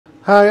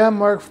Hi, I'm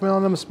Mark from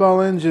L&M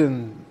Small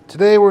Engine.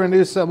 Today we're going to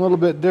do something a little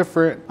bit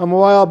different. A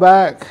while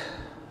back,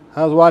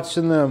 I was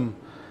watching them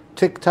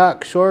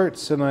TikTok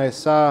shorts and I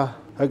saw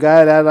a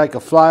guy that had like a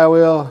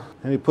flywheel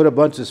and he put a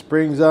bunch of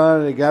springs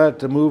on it. He got it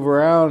to move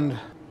around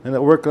and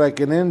it worked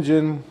like an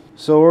engine.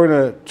 So we're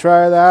going to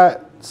try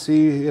that,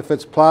 see if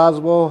it's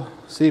plausible,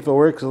 see if it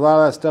works. A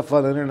lot of that stuff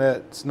on the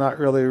internet is not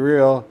really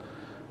real.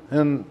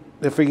 And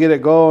if we get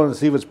it going,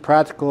 see if it's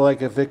practical,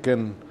 like if it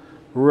can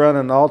run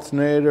an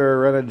alternator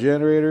or run a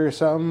generator or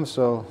something.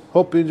 So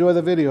hope you enjoy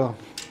the video.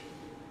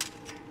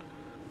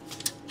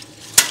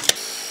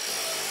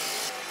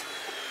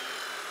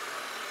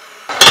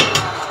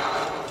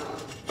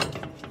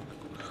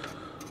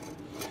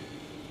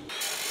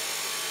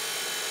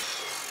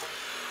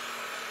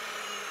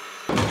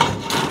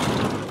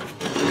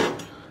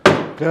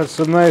 Got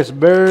some nice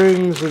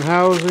bearings and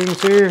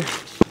housings here,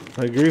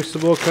 a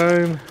greasable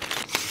kind.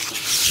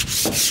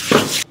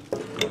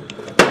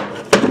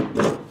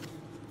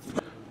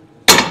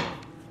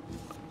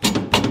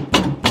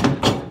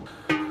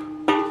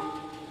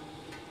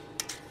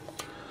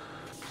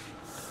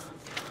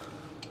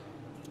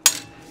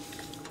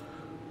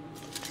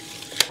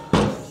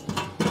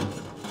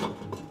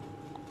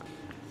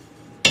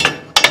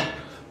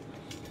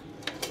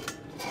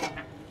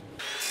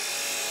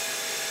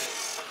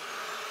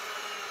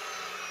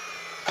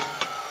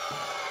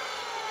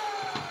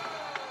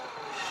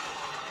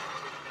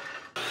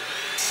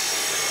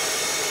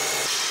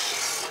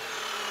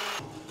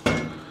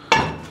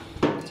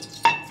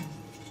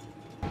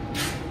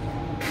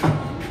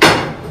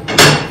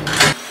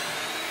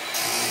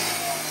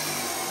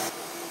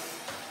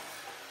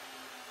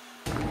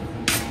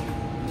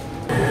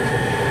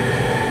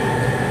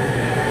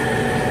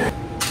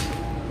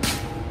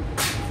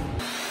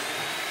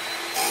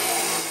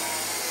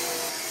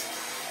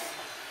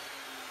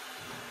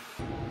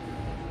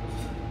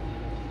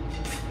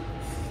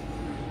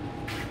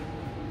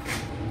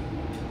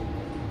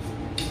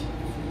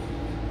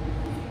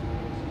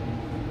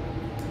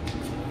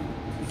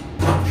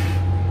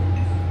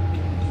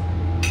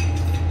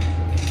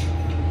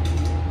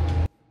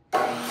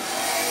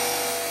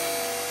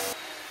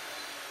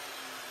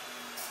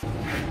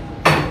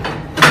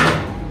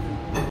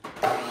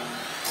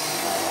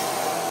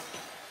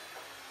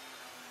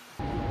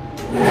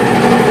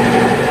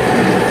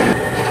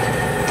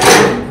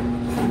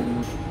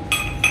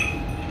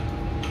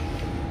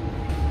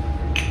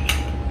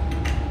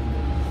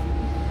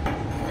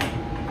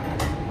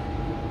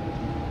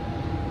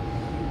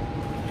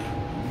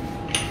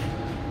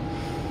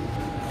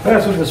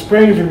 That's what the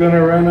springs are going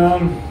to run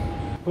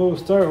on. We'll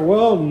start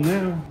welding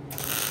now.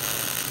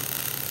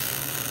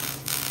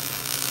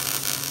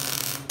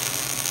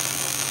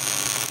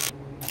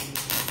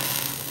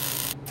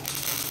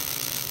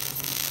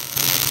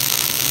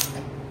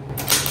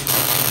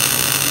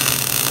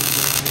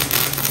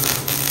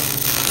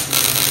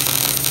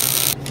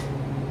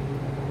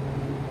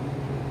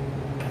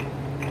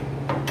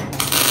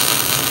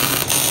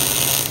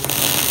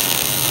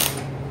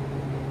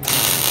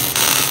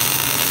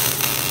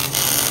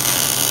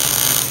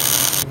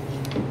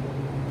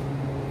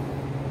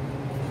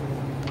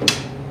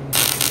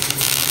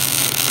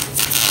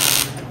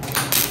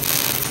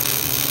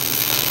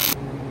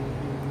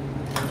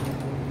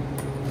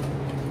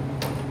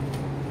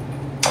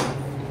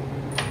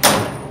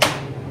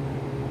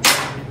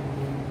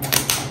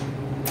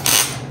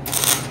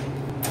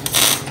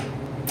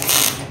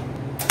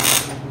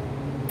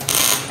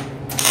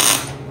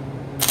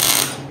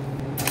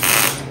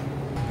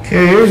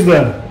 Okay, here's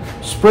the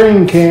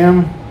spring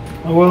cam.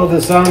 I weld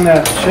this on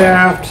that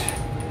shaft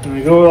and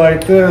we go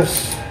like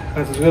this.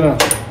 That's gonna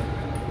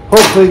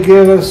hopefully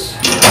give us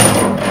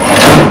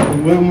the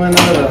movement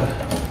of the,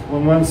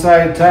 when one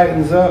side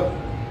tightens up,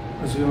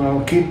 it's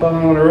gonna keep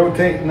on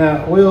rotating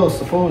that wheel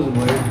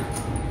supposedly.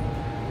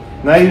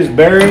 And I use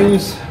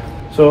bearings,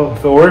 so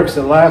if it works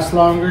it lasts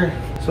longer.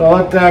 So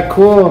I'll let that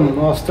cool and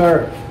I'll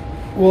start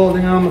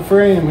welding on the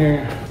frame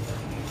here.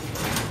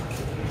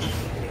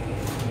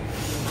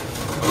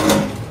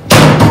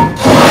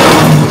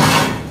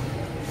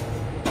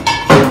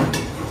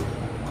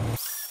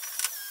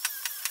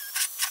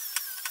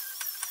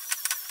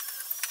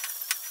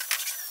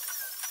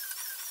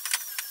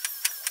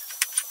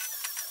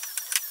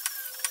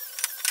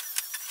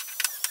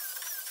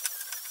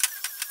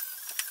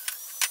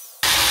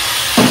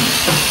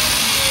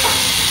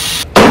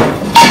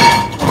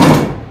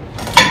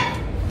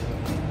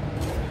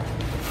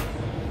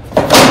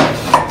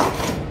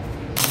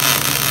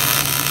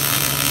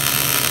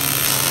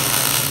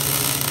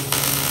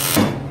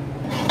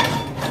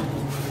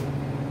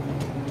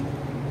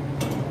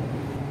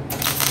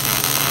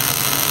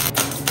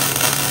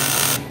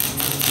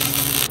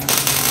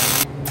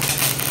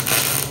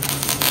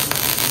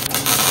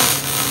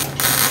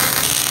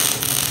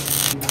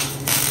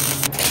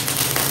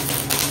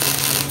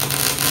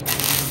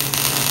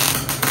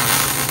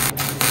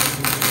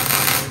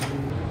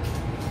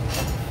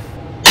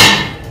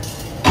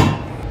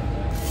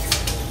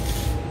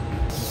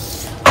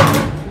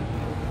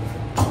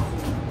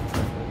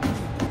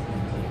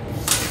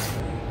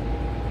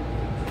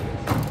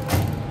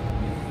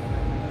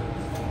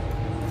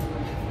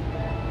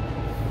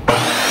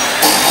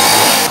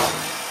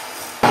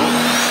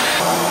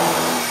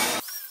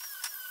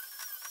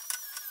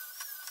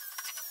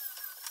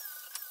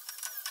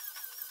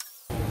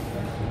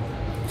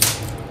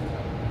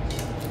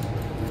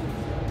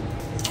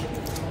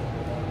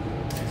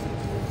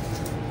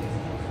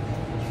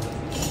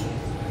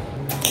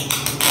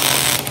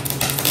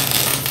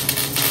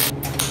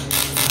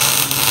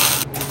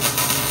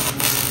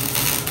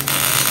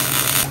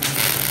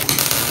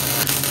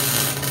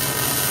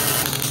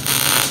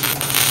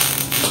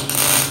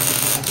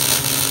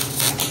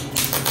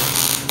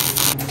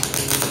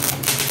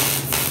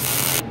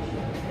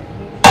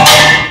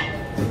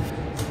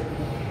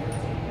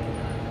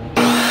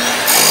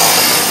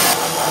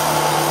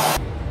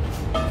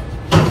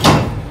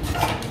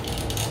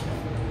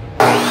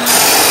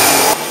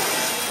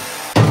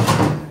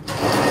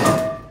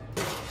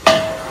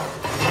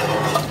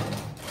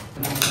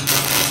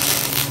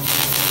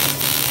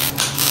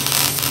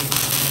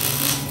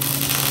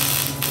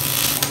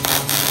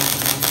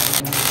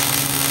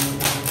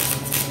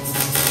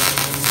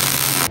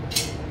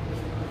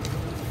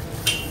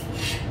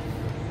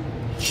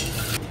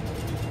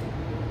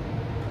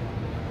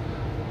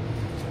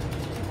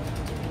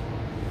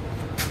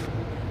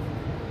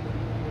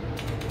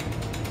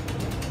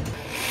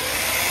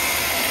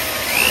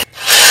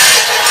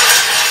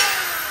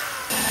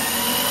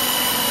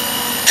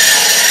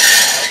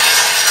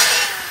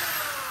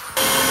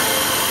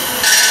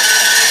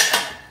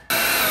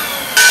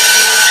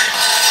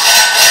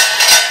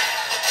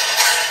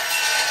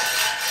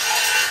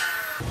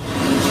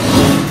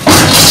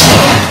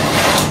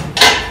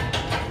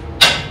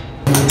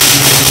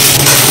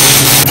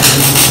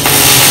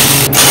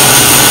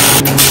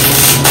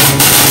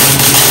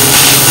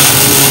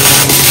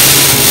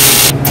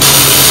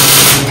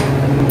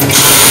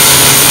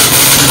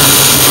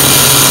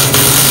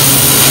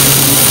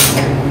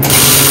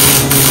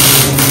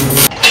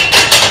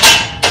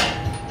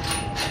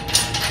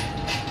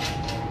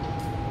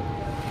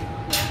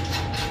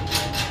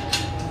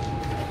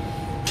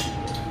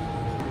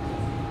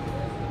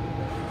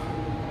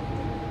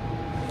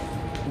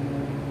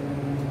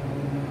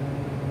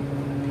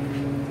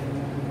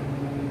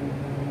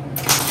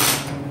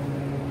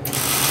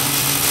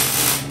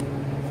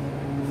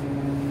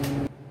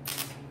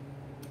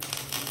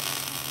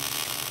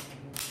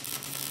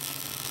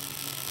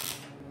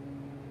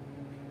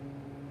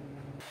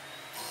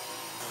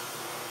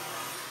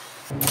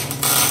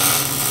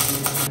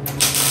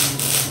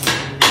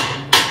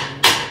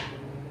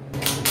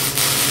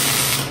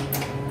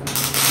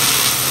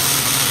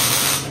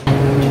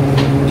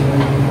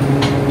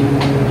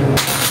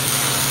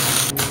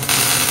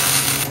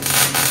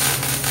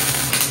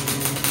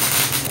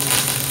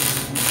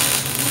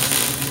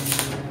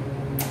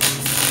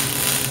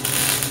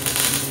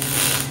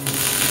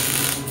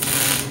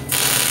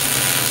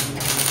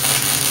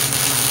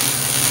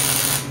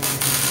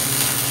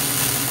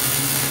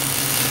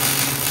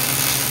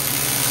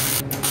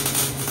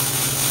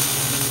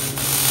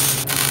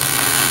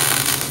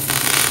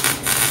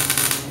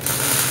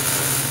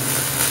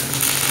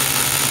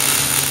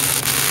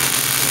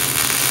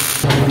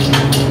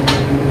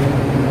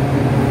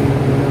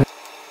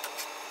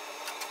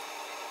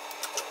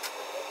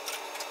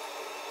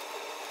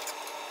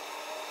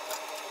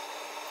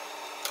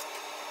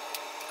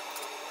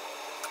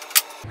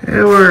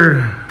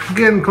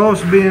 getting close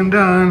to being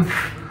done.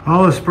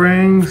 All the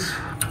springs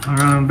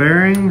are on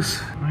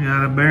bearings. We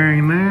got a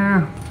bearing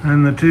there,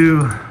 and the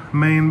two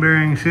main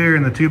bearings here,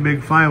 and the two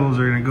big flywheels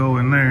are gonna go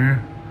in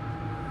there.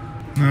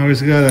 Now we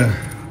just gotta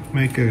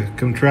make a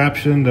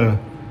contraption to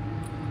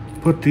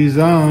put these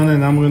on,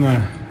 and I'm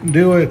gonna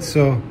do it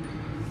so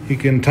you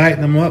can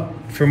tighten them up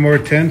for more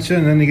tension,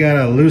 and then you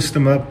gotta loosen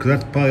them up, because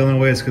that's probably the only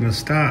way it's gonna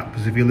stop,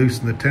 is if you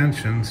loosen the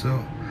tension.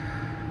 So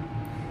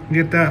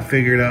get that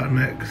figured out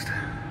next.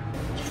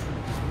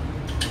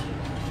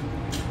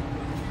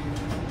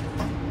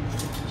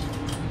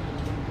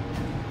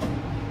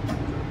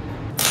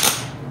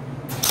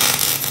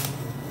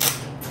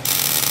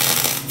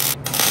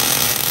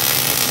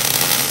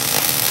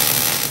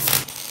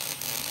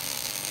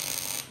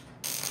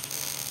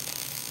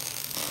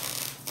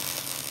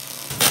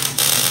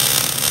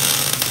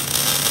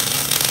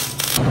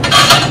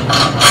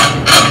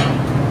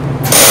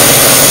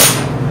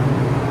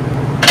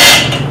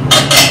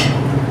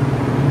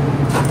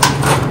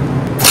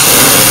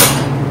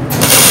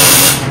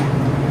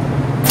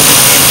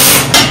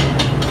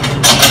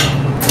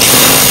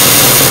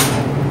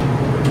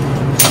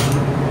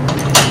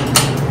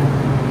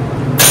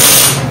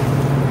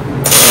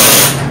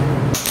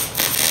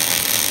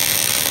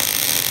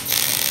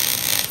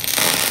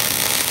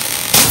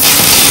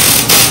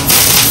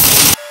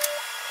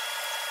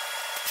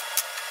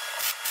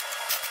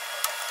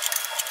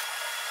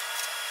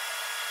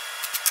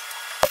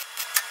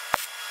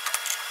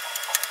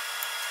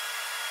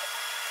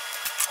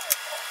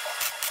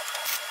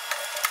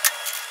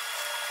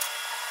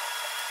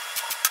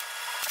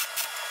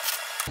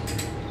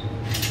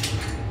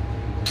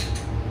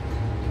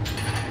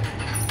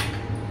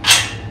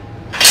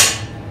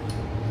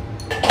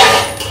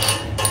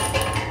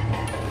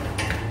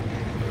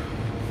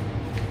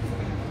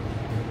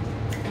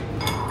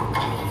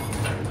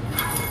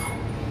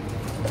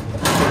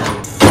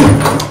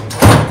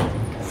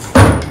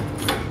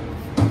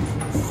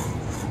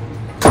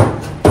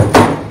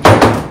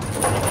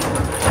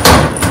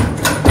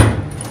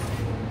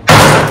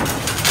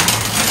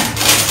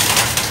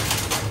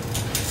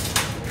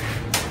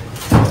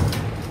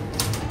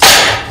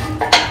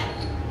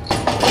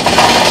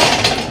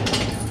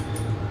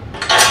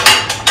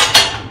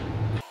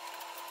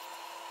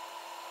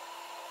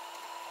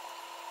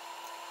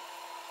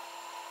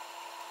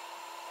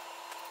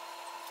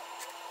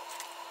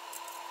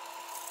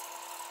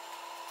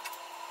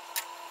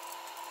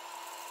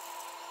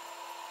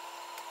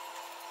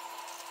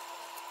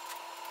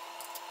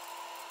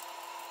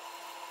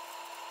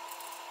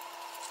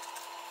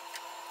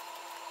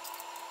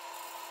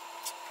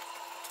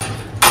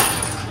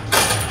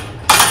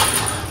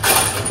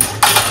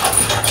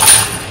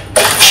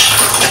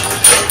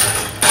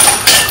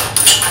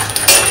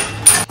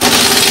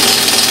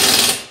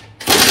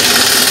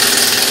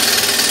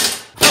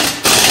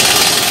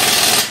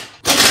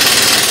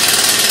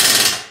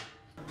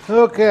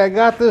 Okay, I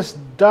got this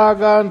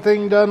doggone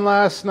thing done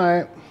last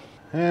night,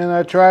 and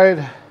I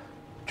tried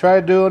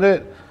doing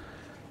it,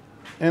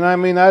 and I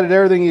mean, I did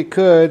everything you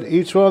could.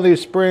 Each one of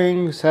these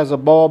springs has a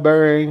ball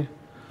bearing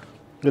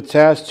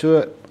attached to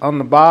it on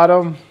the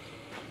bottom.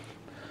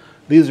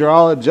 These are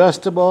all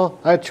adjustable.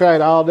 I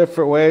tried all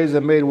different ways. I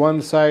made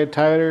one side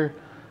tighter,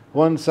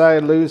 one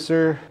side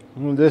looser.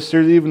 There's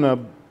even a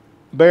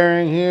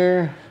bearing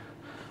here.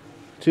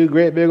 Two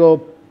great big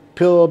old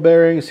pillow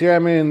bearings here. I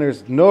mean,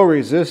 there's no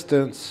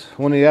resistance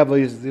when you have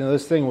these. You know,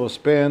 this thing will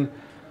spin.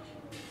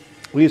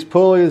 These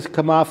pulleys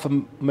come off a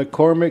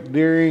McCormick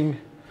Deering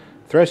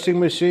threshing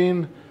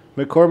machine.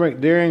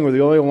 McCormick Deering were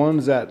the only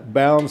ones that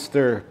balanced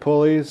their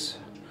pulleys.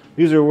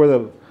 These are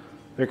where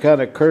they're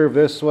kind of curved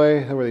this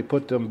way, where they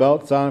put them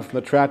belts on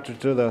from the tractor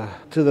to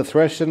the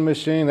threshing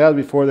machine. That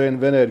was before they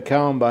invented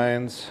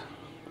combines.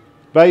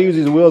 But I use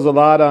these wheels a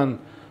lot on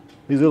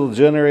these little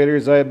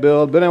generators I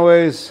build. But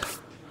anyways,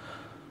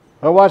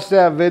 I watched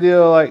that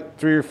video like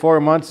 3 or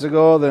 4 months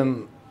ago.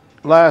 Then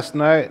last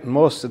night and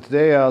most of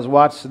today I was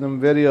watching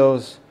them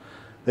videos.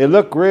 They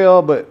look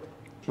real, but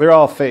they're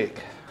all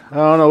fake. I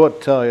don't know what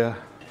to tell you.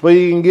 But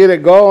you can get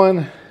it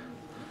going,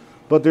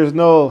 but there's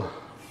no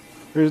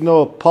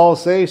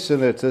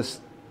pulsation. It's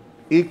just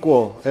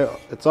equal.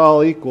 It's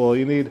all equal.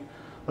 You need,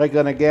 like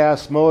on a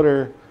gas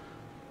motor,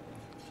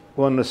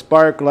 when the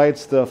spark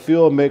lights the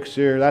fuel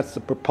mixture, that's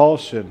the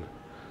propulsion.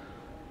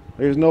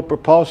 There's no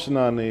propulsion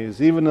on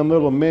these. Even the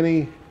little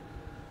mini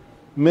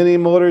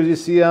motors you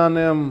see on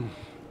them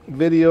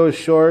video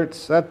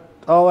shorts,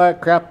 all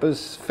that crap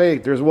is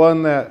fake. There's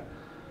one that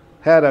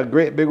had a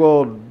great big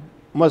old,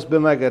 must have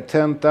been like a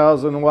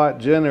 10,000 watt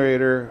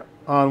generator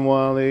on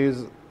one of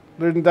these.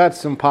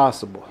 That's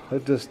impossible.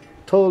 It's just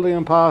totally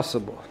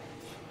impossible.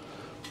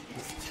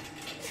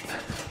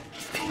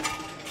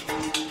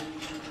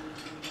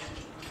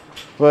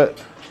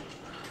 But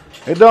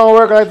it don't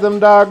work like them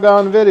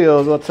doggone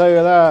videos, I'll tell you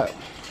that.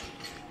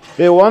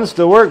 It wants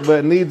to work, but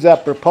it needs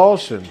that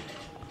propulsion.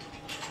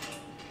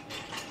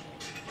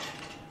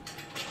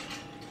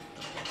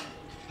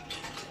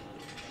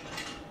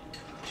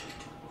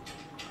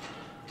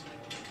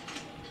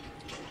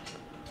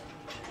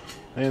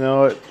 You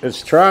know,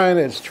 it's trying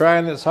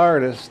its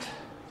hardest.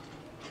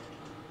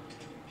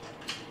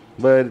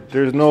 But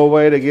there's no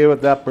way to give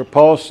it that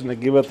propulsion, to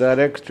give it that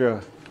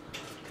extra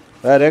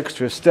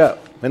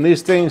step. And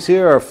these things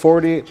here are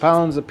 48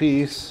 pounds a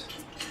piece.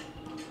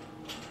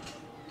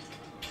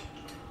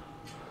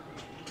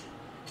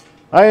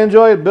 I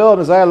enjoyed building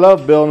this. I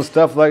love building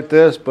stuff like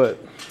this, but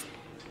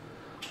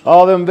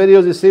all them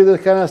videos you see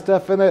this kind of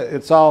stuff in it,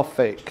 it's all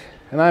fake.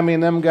 And I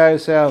mean, them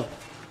guys have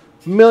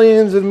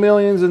millions and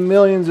millions and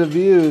millions of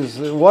views.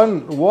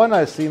 One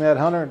I seen had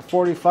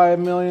 145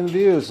 million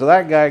views. So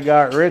that guy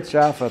got rich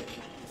off a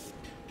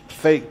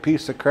fake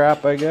piece of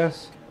crap, I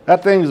guess.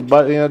 That thing's,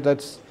 but you know,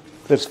 that's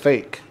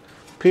fake,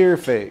 pure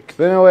fake.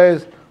 But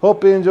anyways,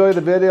 hope you enjoyed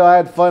the video. I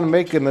had fun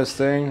making this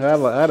thing.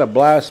 I had a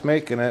blast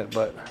making it,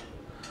 but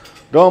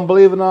don't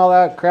believe in all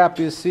that crap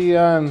you see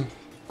on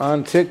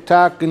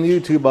TikTok and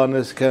YouTube on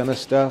this kind of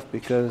stuff,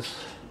 because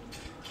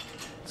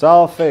it's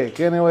all fake.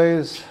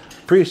 Anyways,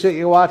 appreciate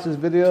you watching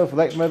this video. If you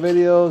like my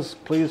videos,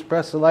 please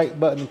press the like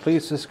button.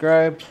 Please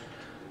subscribe.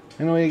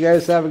 Anyway, you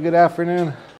guys have a good afternoon.